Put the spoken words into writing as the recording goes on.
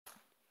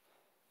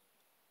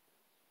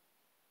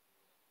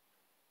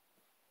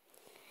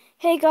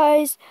Hey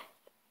guys,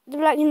 the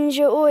Black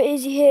Ninja or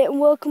Izzy here, and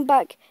welcome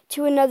back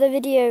to another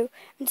video.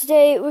 And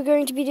today we're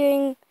going to be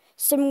doing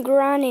some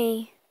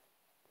granny,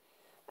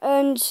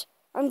 and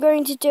I'm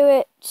going to do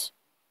it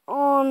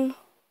on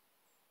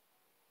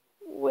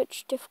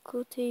which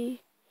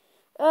difficulty?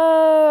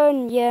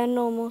 Yeah,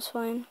 normal's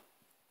fine.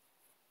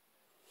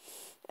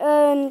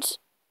 And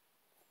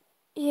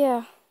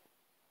yeah,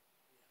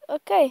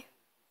 okay,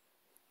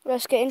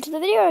 let's get into the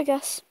video, I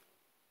guess.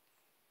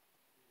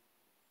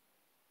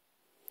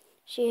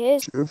 She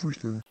is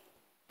everything.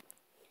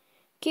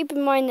 Keep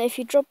in mind that if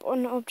you drop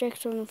an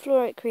object on the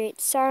floor, it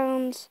creates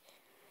sounds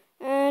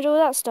and all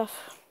that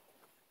stuff.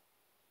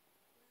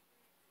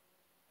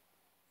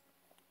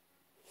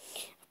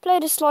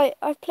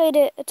 I've played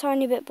it a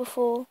tiny bit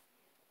before,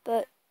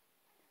 but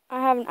I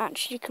haven't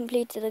actually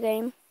completed the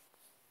game.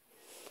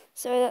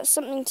 So that's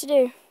something to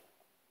do.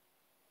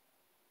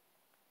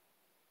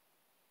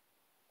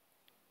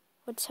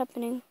 What's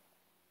happening?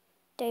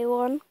 Day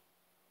 1.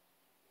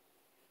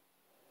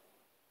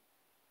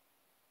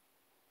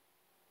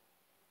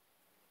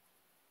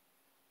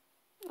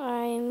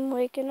 I'm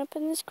waking up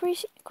in this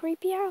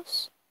creepy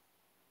house.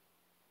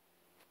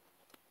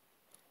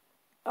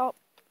 Oh,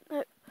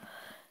 no.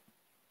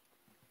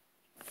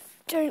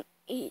 Don't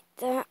eat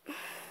that.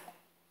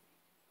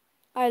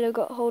 Isla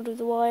got hold of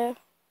the wire.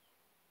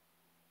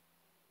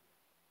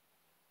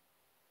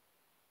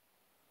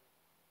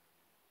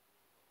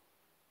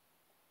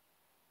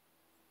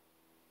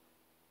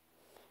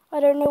 I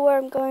don't know where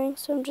I'm going,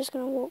 so I'm just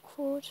going to walk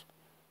forward.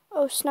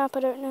 Oh snap,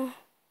 I don't know.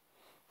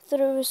 I thought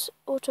it was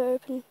auto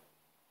open.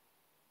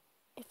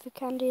 If we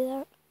can do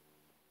that.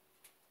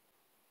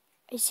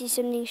 I see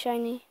something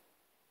shiny.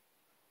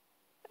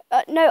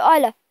 No,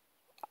 Isla.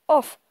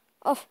 Off.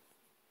 Off.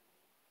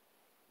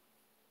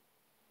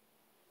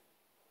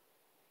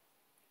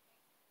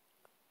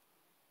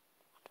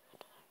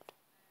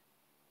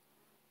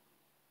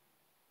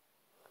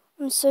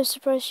 I'm so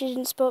surprised she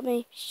didn't spot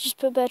me. She just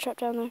put a bear trap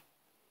down there.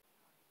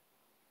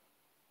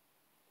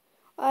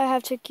 I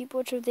have to keep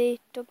watch of the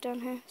dog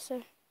down here,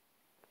 so.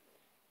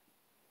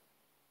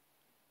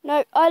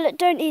 No, Isla,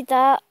 don't eat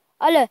that.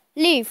 Isla,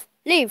 leave,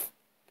 leave.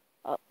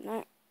 Oh,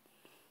 no.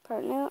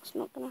 Apparently that's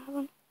not going to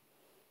happen.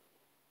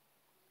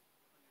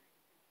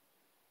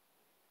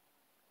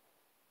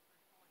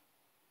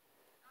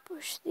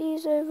 Push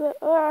these over.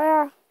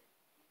 Ah,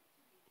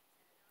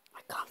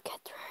 I can't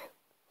get through.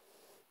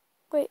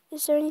 Wait,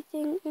 is there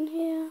anything in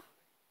here?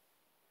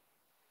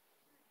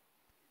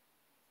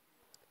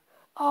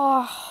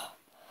 Oh.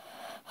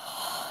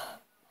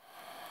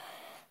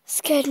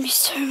 Scared me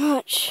so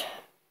much.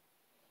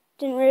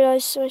 Didn't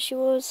realise where she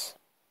was.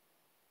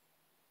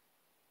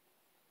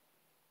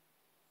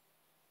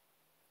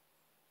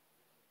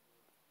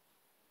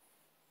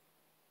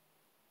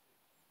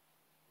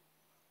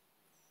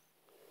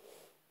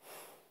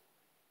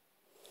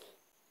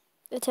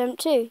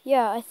 Attempt 2.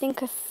 Yeah, I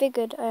think I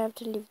figured I have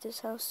to leave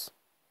this house.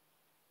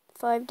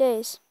 5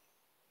 days.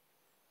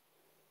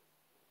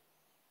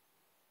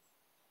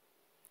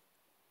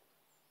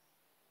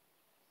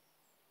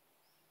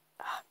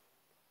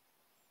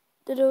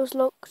 The door's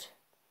locked,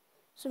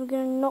 so I'm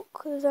going to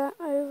knock that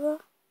over.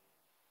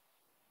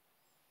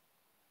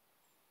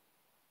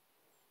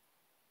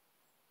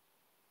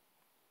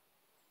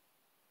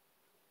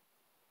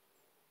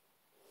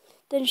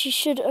 Then she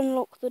should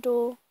unlock the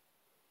door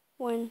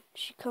when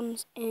she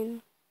comes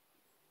in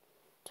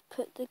to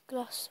put the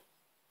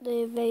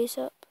vase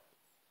up,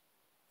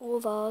 or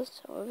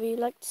vase, however you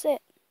like to say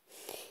it.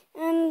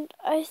 And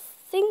I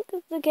think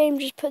the game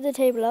just put the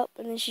table up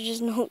and then she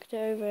just knocked it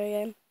over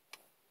again.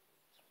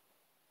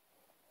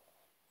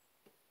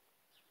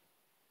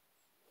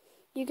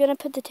 You gonna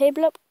put the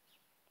table up?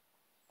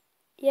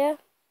 Yeah?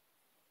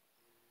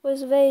 Where's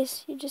the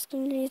vase? You're just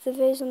gonna leave the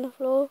vase on the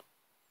floor?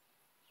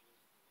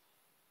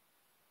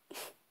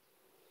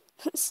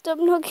 Stop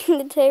knocking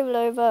the table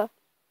over.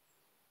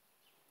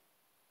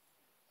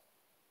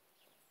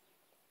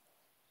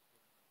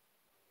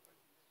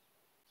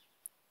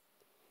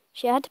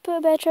 She had to put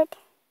a bear trap.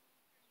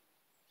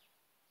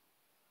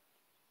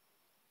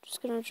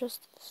 Just gonna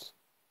adjust this.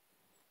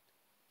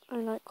 I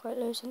like quite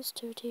low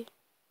sensitivity.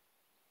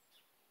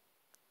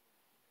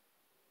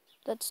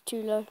 That's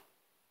too low.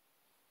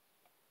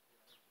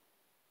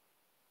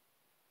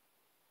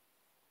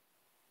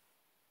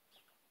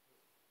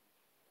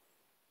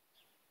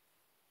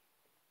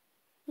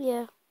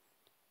 Yeah.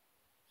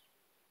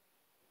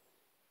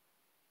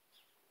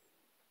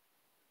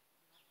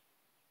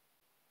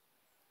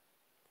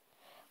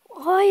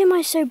 Why am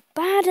I so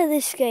bad at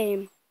this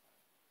game?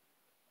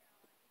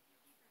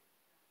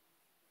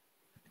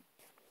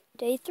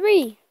 Day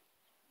 3.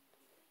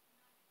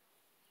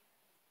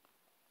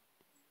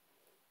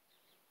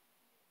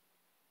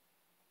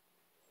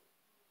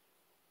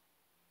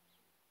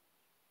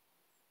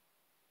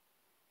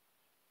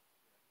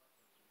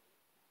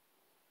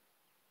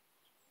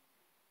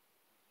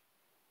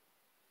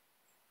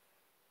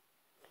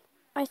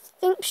 I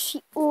think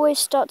she always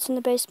starts in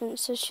the basement,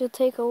 so she'll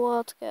take a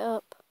while to get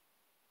up.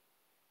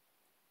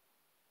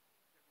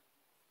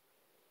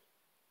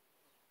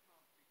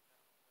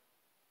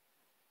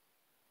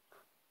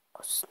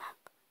 Oh snap.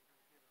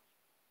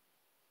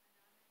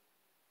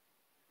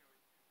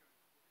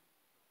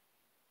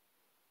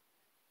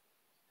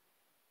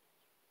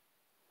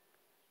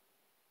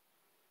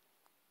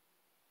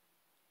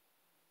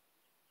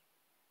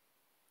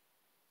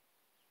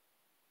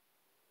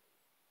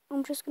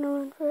 I'm just gonna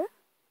run for it.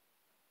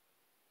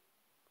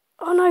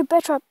 Oh no,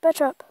 bear trap, bear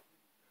trap.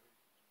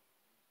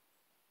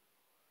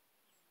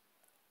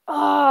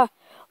 Ah,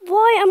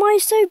 why am I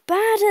so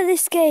bad at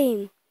this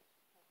game?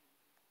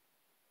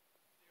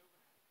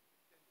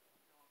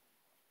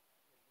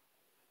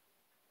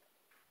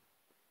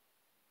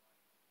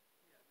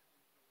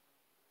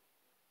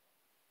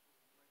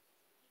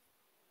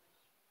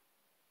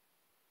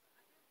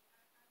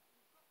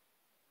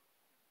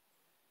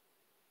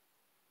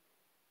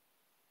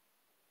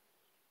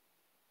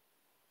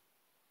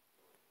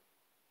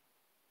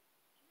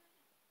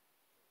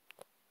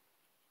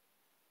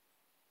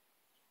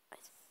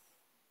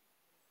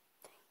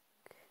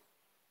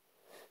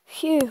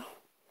 Phew,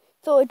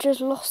 thought I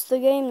just lost the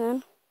game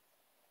then.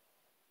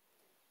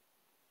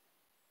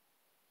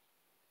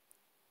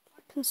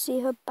 I can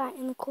see her back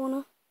in the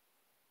corner.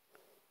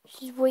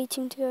 She's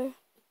waiting to go.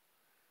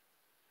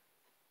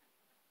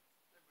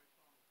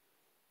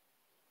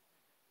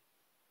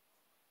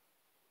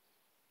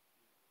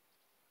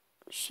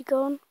 Is she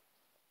gone?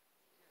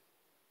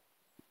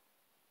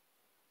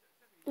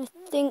 I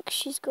think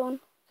she's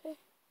gone. Okay.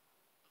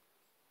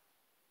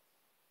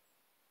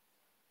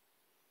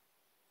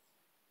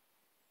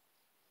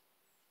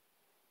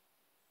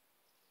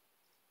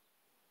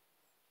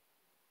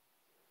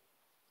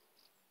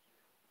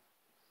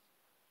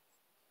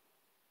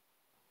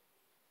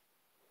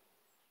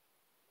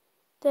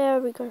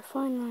 There we go,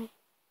 finally.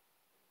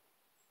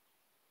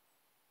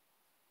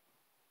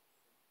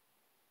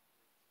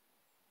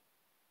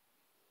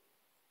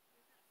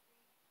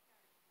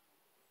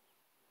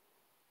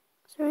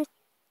 Is there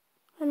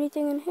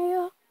anything in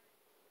here?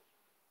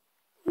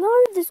 No,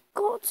 there's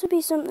got to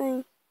be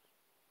something.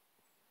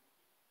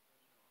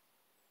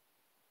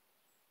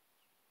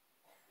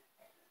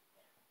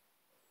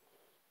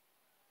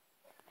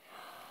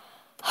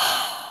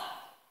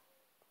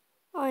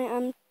 I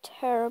am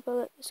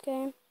terrible at this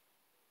game.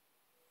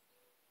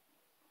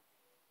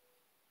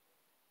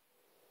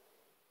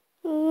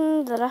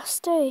 The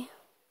last day.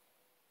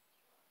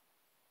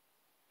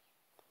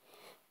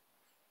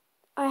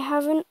 I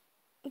haven't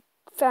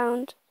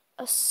found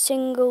a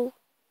single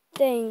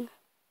thing.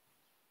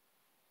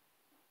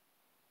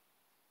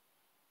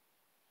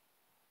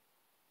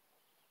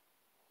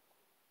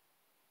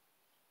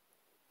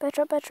 Bear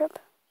trap, bear trap.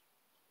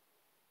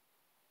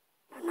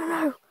 No, no,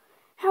 no.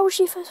 How was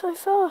she so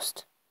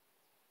fast?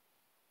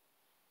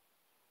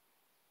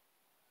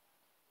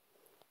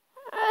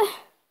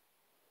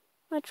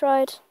 I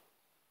tried.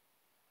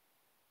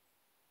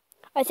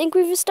 I think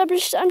we've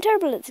established I'm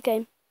terrible at this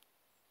game.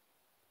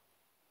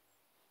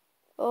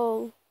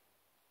 Oh.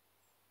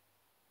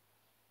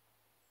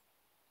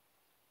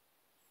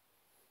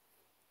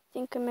 I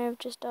think I may have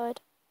just died.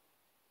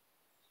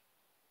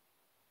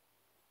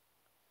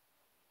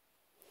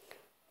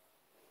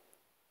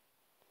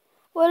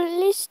 Well, at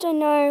least I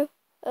know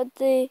at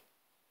the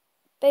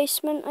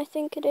basement, I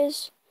think it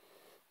is,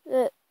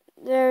 that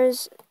there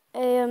is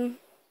a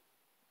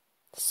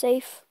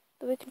safe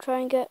that we can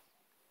try and get.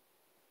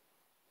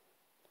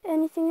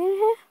 Anything in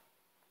here?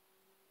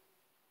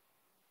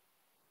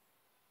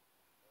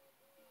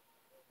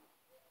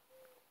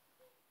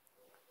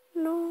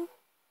 No.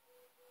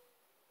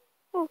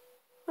 Oh,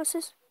 what's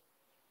this?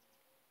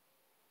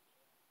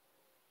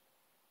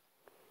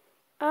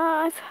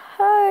 I've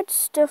heard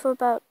stuff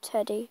about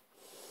Teddy.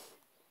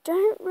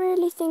 Don't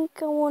really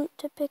think I want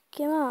to pick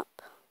him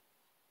up.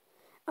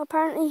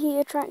 Apparently he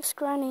attracts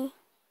Granny.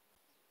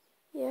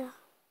 Yeah.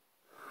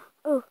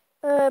 Oh,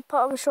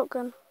 part of a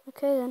shotgun.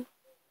 Okay then.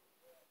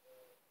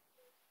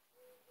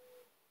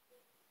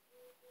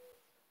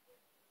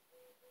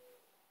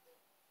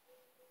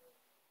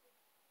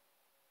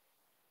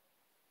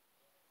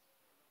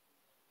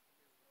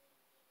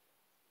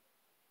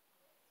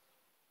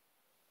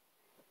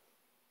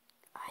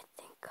 I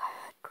think I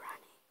heard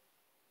Granny.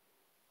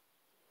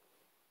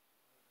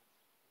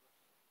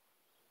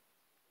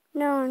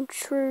 Now I'm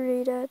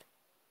truly dead.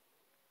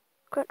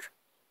 Crouch.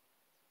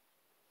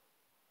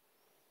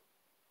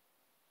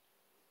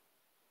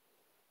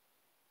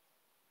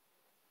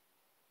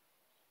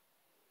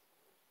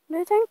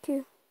 No, thank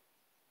you.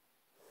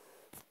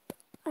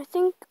 I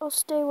think I'll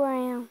stay where I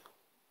am.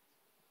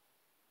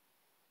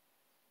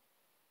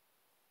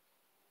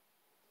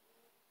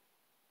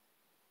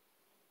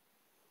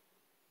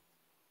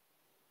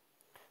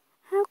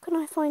 How can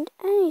I find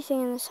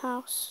anything in this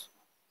house?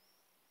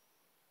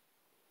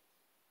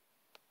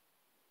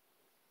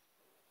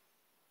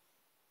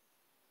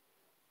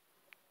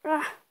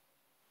 Ah.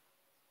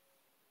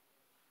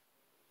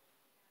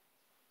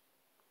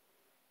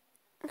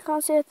 I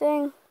can't see a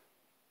thing.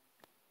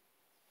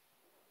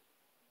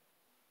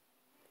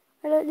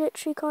 I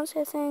literally can't see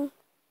a thing.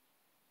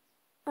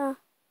 Ah.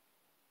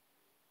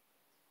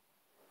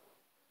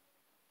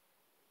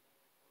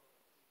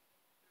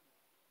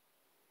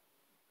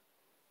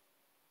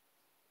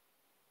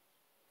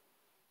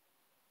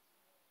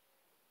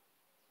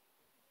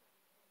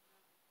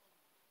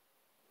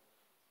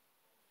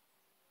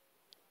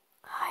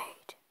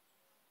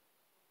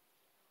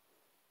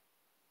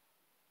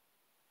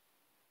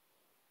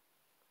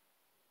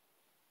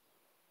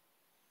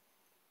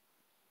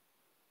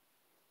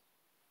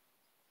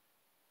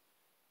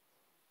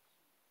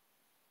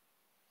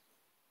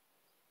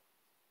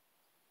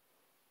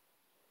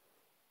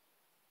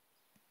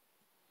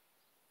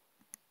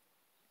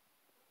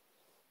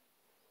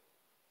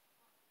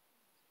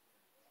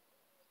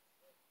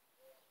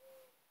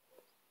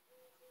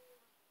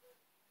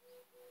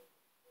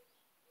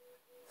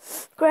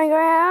 Granny,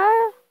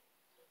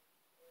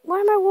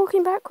 why am I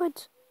walking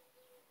backwards?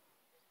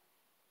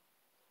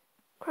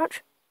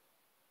 Crouch.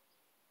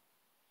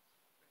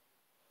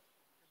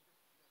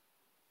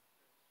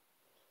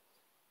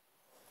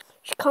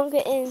 She can't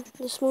get in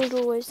the small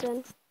doorways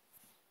then.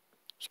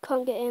 She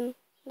can't get in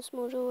the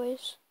small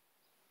doorways.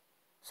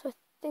 So I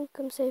think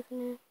I'm safe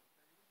in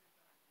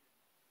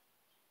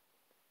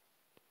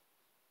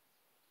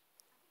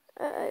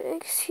here.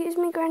 Excuse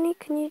me, Granny,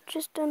 can you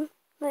just,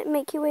 like,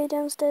 make your way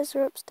downstairs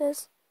or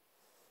upstairs?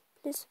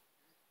 Please.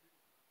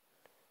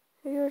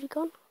 Have you already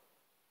gone?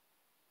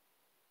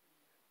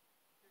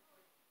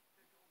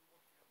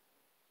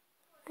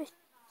 I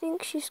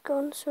think she's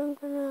gone, so I'm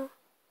gonna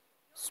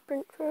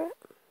sprint for it.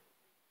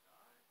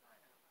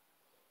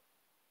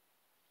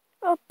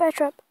 Oh, bear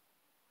trap.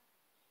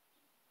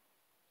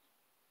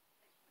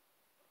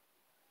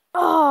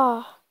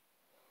 Oh,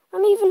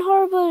 I'm even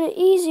horrible at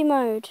easy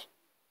mode.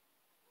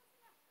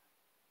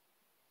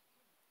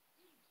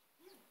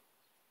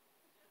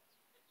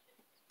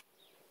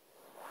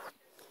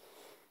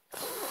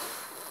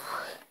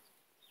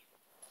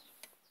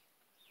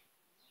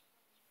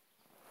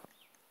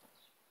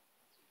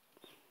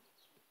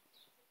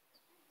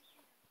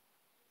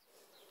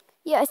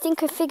 Yeah, I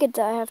think I figured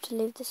that I have to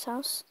leave this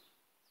house.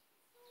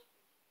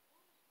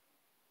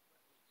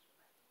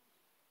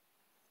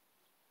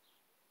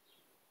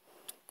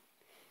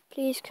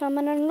 Please come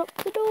and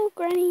unlock the door,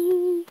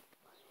 Granny.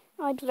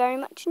 I'd very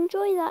much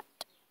enjoy that.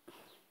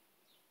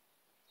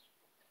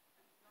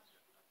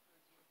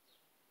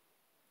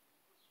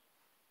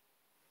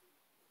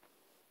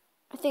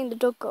 I think the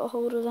dog got a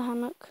hold of the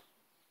hammock.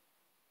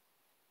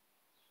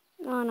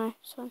 Oh no,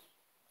 it's fine.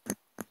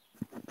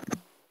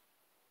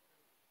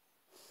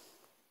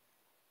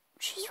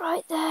 She's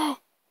right there.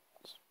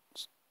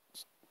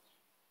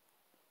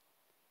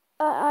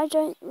 I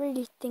don't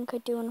really think I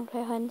do want to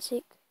play hide and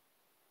seek.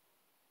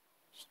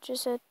 She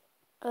just said,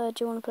 do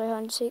you want to play hide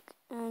and seek?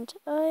 And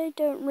I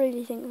don't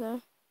really think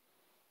so.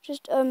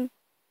 Just,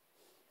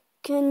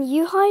 can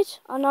you hide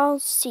and I'll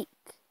seek?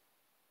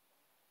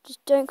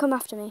 Just don't come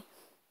after me.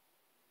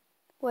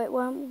 Wait,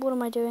 what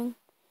am I doing?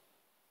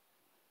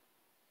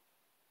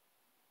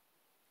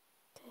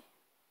 Okay.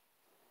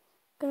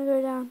 Gonna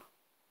go down.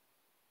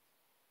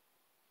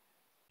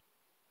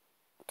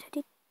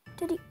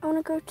 Teddy, I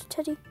wanna go to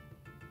Teddy.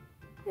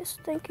 Yes,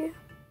 thank you.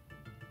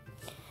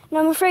 And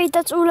I'm afraid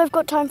that's all I've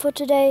got time for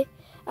today,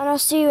 and I'll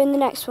see you in the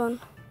next one.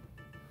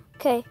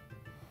 Okay.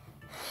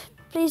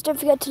 Please don't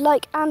forget to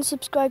like and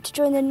subscribe to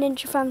join the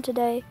Ninja fam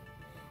today.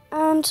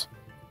 And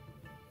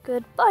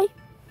goodbye.